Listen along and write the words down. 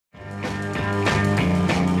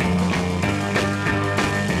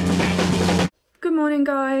morning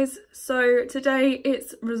guys. So today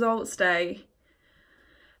it's results day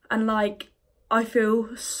and like I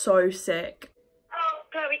feel so sick. Oh,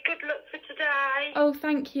 Chloe, good luck for today. Oh,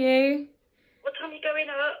 thank you. What time are you going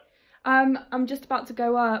up? I'm just about to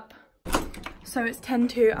go up. So it's 10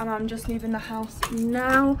 to and I'm just leaving the house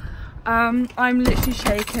now. I'm literally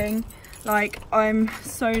shaking. Like, I'm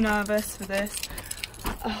so nervous for this.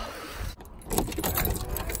 Oh.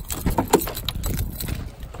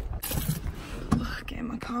 Get in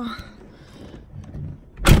my car.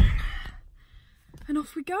 And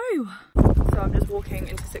off we go. So I'm just walking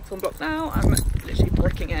into sixth form block now. I'm literally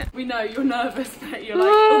bricking it. We know you're nervous, but you're like,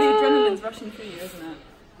 oh, the adrenaline's rushing through you, isn't it?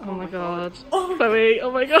 Oh my god. Oh. Chloe,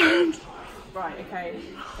 oh my god. Right, okay.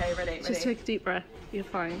 Okay, ready? Just take a deep breath. You're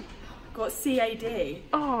fine. Got CAD.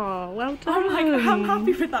 Oh, well done. I'm like, I'm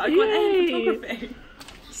happy with that. I got A in photography.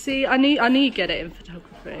 See, I knew you'd get it in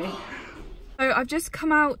photography. So I've just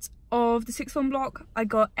come out of the sixth form block. I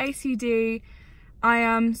got ACD. I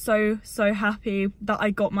am so happy that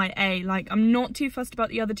I got my A. Like, I'm not too fussed about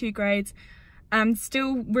the other two grades. I'm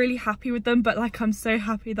still really happy with them, but like, I'm so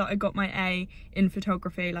happy that I got my A in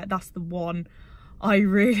photography. Like, that's the one I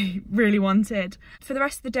really wanted. For the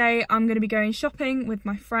rest of the day, I'm going to be going shopping with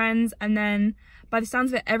my friends, and then by the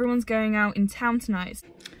sounds of it, everyone's going out in town tonight.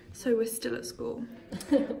 So we're still at school.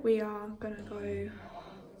 We are going to go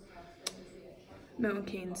Milton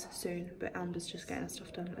Keynes soon, but Amber's just getting her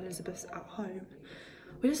stuff done. Elizabeth's at home.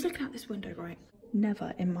 We're just looking out this window, right?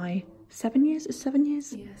 Never in my 7 years, is 7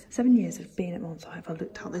 years? Yes. 7 years of being at Montside have I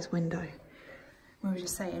looked out this window. We were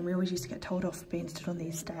just saying, we always used to get told off for being stood on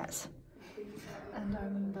these stairs. And I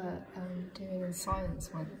remember doing in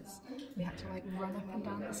science once, we had to like run up and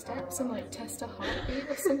down the steps and like test a heartbeat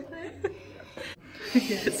or something.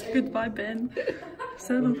 Yes, goodbye bin.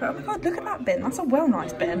 So long for, oh my god, look at that bin. That's a well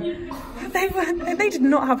nice bin. They did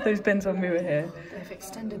not have those bins when we were here. They've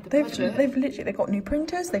extended the budget. They've got new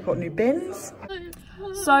printers, they've got new bins.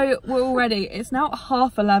 So we're all ready. It's now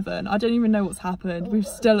 11:30. I don't even know what's happened. We're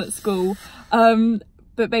still at school.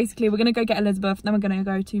 But basically we're gonna go get Elizabeth, then we're gonna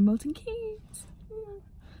go to Milton Keynes.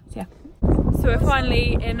 So yeah. So we're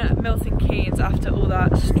finally in Milton Keynes after all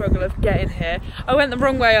that struggle of getting here. I went the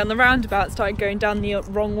wrong way on the roundabout, started going down the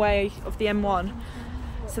wrong way of the M1.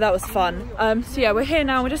 So that was fun. So yeah, we're here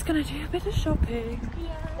now. We're just gonna do a bit of shopping.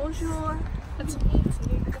 Bonjour.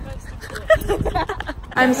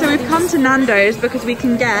 So we've come to Nando's because we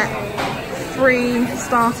can get free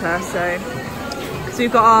starter. So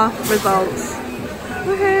we've got our results.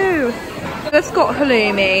 Woohoo! I've got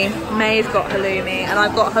halloumi, May's got halloumi, and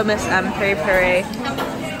I've got hummus and peri peri.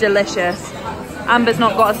 Delicious. Amber's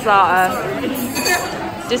not got a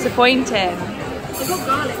starter. Disappointing. I've got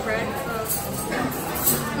garlic bread.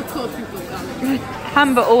 Of course we've got garlic bread.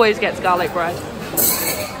 Amber always gets garlic bread.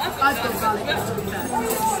 I've got garlic bread to be fair.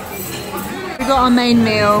 We got our main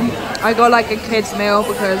meal. I got like a kid's meal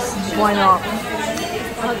because why not?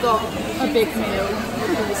 I got a big meal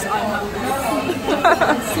because I'm hungry.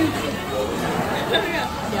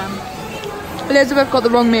 Yeah. Elizabeth got the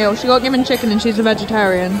wrong meal. She got given chicken and she's a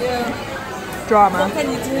vegetarian. Yeah. Drama. What can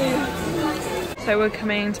you do? So we're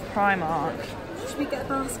coming to Primark. Should we get a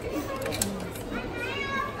basket?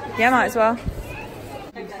 Yeah, might as well.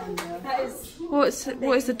 That is... What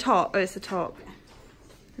is the top? Oh, it's the top.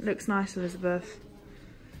 It looks nice, Elizabeth.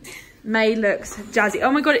 May looks jazzy.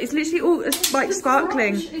 Oh my god, it's literally all like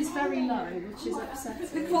sparkling. The watch is very low, which is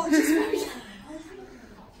upsetting. The watch is very low.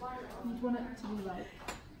 You'd want it to be like...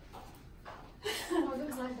 Oh, it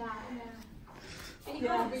looks like that, yeah. And you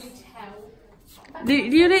can't really tell.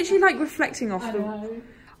 You're literally like reflecting off the...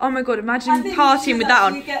 Oh my god, imagine partying with that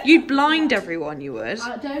on. You'd blind everyone, you would.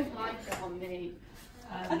 I don't like it on me.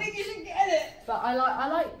 I think you should get it. But I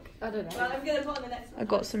don't know. Well, I'm going to put on the next one. I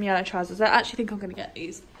got some yellow trousers. I actually think I'm going to get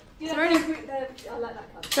these. Yeah, They're only I like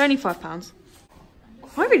that colour. They're only £5.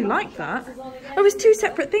 I really like that. Oh, it's two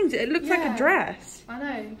separate things. It looks like a dress. I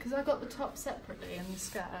know, because I got the top separately and the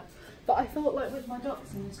skirt. But I thought, like, with my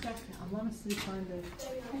dots and this jacket, I'm honestly kind of...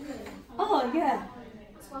 Oh, yeah.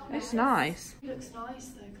 It's nice. It looks nice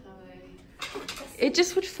though, Chloe. It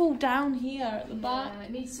just would fall down here at the back. Yeah,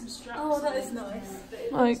 it needs some straps. Oh, that is nice.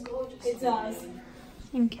 Like, It does.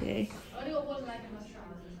 thank you. I only got one leg in my trousers.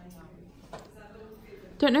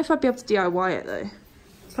 Don't know if I'd be able to DIY it though.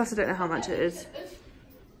 Plus, I don't know how much it is.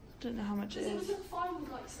 Don't know how much it is.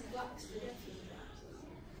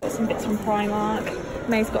 Got some bits from Primark.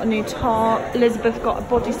 May's got a new top. Elizabeth got a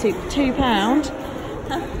bodysuit for £2.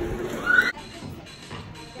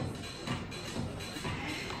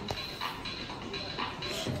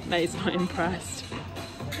 May's not impressed.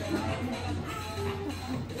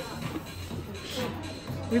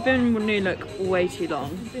 We've been in New Look way too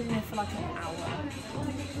long. We've been here for like an hour.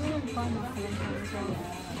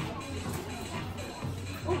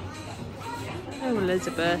 Oh,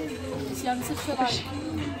 Elizabeth. See, I'm such a like,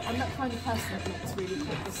 I'm that kind of person that makes really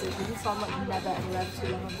quick decisions, so I'm like never ever too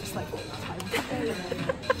long. I'm just like, what time to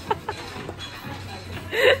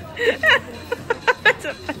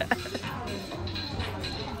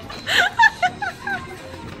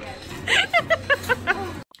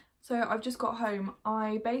So I've just got home.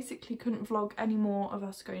 I basically couldn't vlog any more of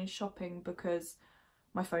us going shopping because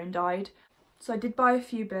my phone died. So I did buy a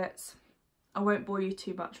few bits. I won't bore you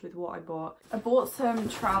too much with what I bought. I bought some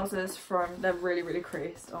trousers from, they're really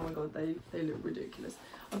creased. Oh my god, they look ridiculous.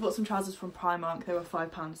 I bought some trousers from Primark. They were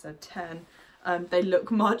 £5 instead of 10. They look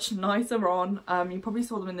much nicer on. You probably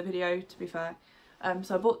saw them in the video, to be fair.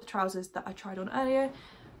 So I bought the trousers that I tried on earlier.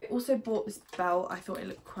 I also bought this belt. I thought it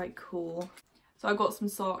looked quite cool. So I got some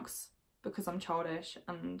socks because I'm childish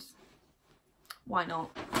and why not?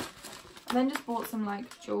 And then just bought some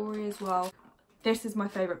like jewellery as well. This is my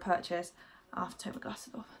favourite purchase. I have to take my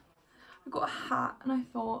glasses off. I got a hat and I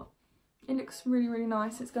thought it looks really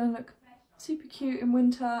nice. It's going to look super cute in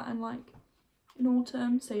winter and like in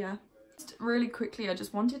autumn. So yeah. Just really quickly, I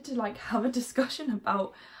just wanted to like have a discussion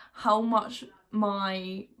about how much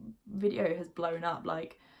my video has blown up.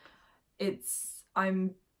 Like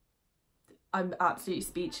I'm absolutely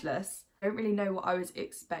speechless. I don't really know what I was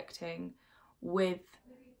expecting with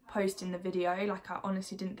posting the video. Like I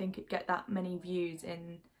honestly didn't think it'd get that many views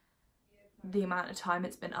in the amount of time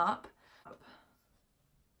it's been up.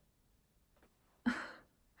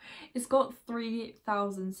 It's got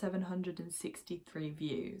 3,763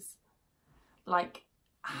 views. Like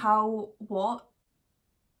what?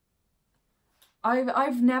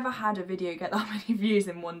 I've never had a video get that many views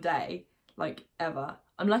in one day, like ever.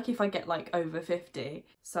 I'm lucky if I get like over 50.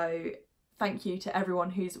 So thank you to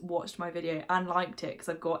everyone who's watched my video and liked it, because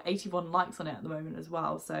I've got 81 likes on it at the moment as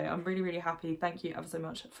well. So I'm really happy. Thank you ever so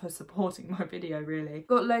much for supporting my video, really.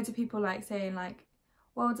 Got loads of people like saying like,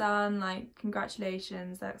 well done, like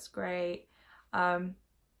congratulations, that's great. Your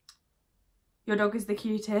dog is the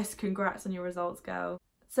cutest, congrats on your results, girl.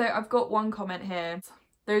 So I've got one comment here.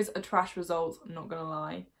 Those are trash results, I'm not gonna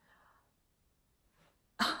lie.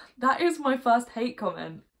 That is my first hate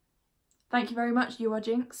comment. Thank you very much, you are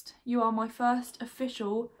jinxed. You are my first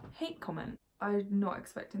official hate comment. I'm not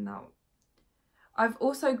expecting that. I've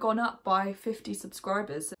also gone up by 50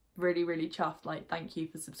 subscribers. Really chuffed, like thank you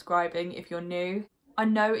for subscribing if you're new. I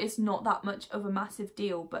know it's not that much of a massive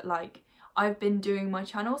deal, but like I've been doing my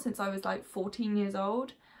channel since I was like 14 years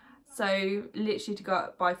old. So literally to go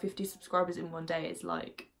up by 50 subscribers in one day is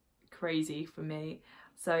like crazy for me.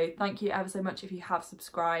 So thank you ever so much if you have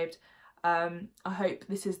subscribed. I hope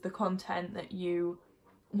this is the content that you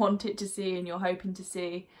wanted to see and you're hoping to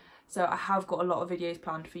see. So I have got a lot of videos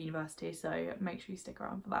planned for university, so make sure you stick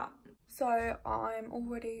around for that. So I'm all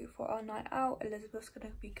ready for our night out. Elizabeth's going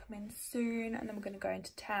to be coming soon and then we're going to go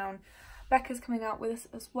into town. Becca's coming out with us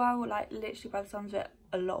as well. Like literally by the sounds of it,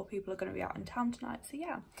 a lot of people are going to be out in town tonight. So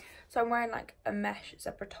yeah. So I'm wearing like a mesh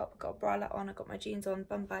zebra top. I've got a bralette on, I got my jeans on,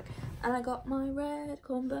 bum bag, and I got my red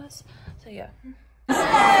Converse. So yeah.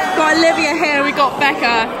 Got Olivia here, we got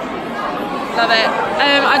Becca. Love it.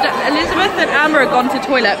 Elizabeth and Amber have gone to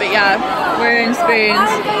toilet, but yeah, we're in spoons.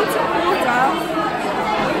 I'm going to order.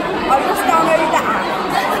 I'll just download the app.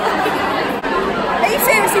 Are you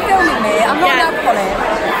seriously filming me? I'm not an alcoholic.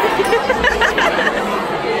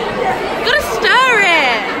 Gotta stir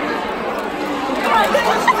it!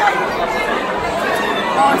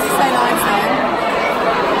 Oh, this is so nice though.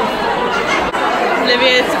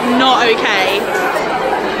 Olivia's not okay.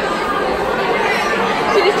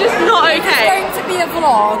 She's just not okay. It's going to be a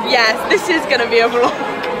vlog. Yes, this is going to be a vlog. I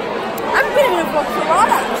haven't been in a vlog for a while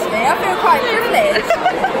actually. I feel quite privileged.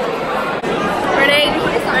 Ready?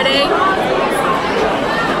 Ready?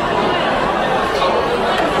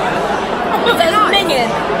 It's like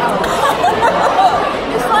minging.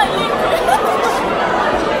 It's like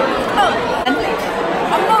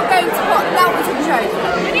I'm not going to what? That was a joke.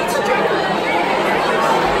 We need to drink.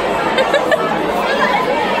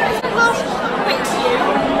 Thank you.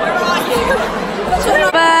 Where are you?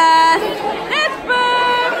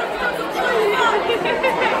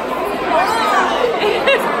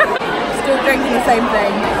 Still drinking the same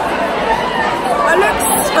thing. I look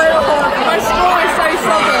so horrible. My straw is so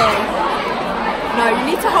soggy. No, you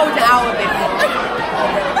need to hold it out a bit more.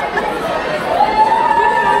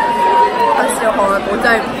 That's still horrible.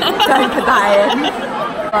 Don't put that in.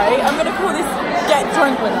 Right, I'm gonna call this Get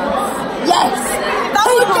Drunk With Us. Yes! That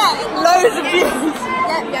would get loads of views.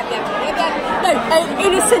 Yep. No,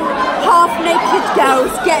 innocent, half-naked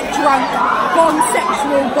girls get drunk, gone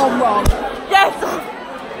sexual, gone wrong. Yes!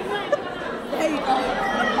 There you go.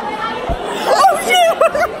 Oh shit!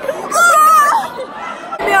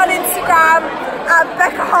 Me on Instagram at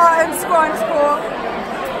Becca Hart __.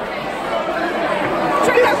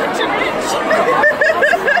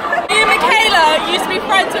 Me and Michaela used to be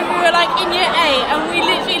friends when we were like in year 8 and we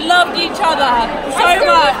literally loved each other so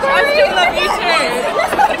much. I still love you too.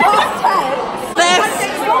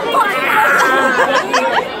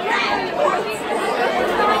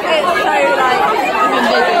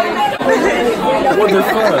 What the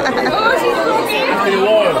fuck?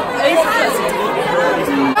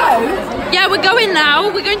 Yeah, we're going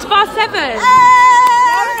now. We're going to bar 7.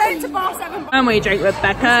 We're going to bar 7. And we drink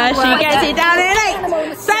Rebecca. She gets it down in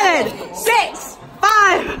 8, 7, 6,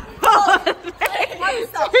 5, 4, 3,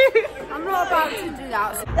 2. I'm not about to do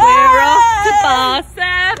that. We're off to bar 7.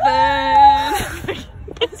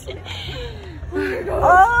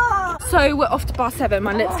 So we're off to bar 7.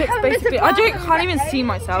 My lipstick's basically. I can't even see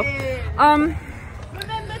myself. Remember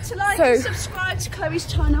to like and subscribe to Chloe's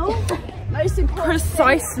channel. Most important.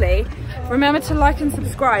 Precisely. Remember to like and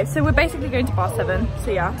subscribe. So we're basically going to bar 7.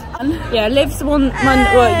 So yeah. Yeah, Liv's one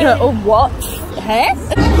or what? Hey?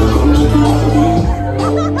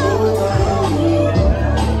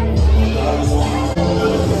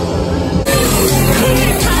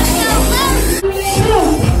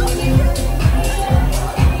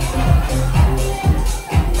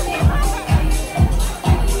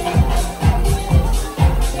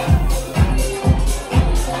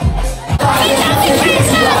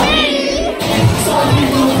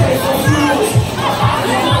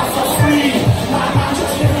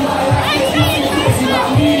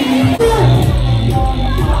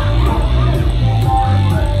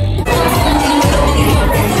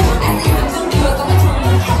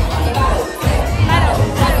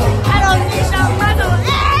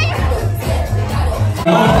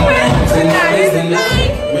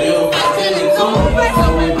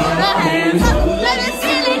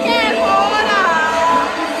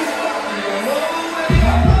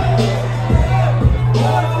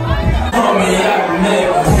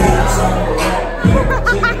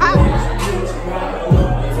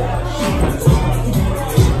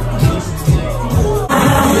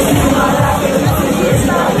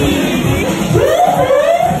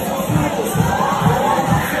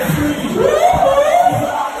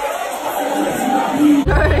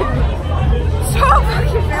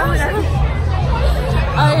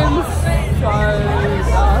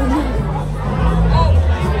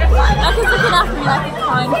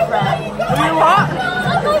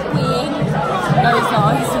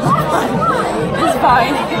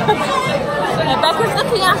 Becca's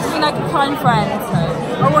looking after me like a kind friend, so.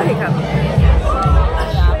 Oh, what hiccup?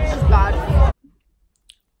 Yeah. That's bad.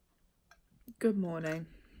 Good morning.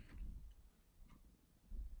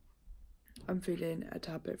 I'm feeling a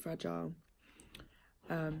tad bit fragile.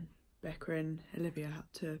 Becca and Olivia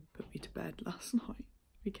had to put me to bed last night.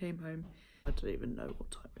 We came home. I don't even know what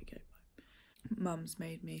time we came home. Mum's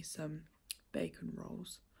made me some bacon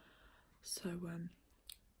rolls. So,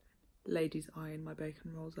 ladies eyeing my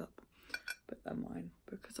bacon rolls up. But they're mine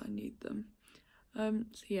because I need them. So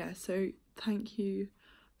yeah, so thank you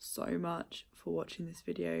so much for watching this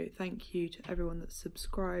video. Thank you to everyone that's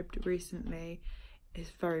subscribed recently. It's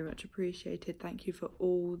very much appreciated. Thank you for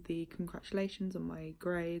all the congratulations on my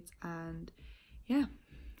grades, and yeah,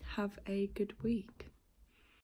 have a good week.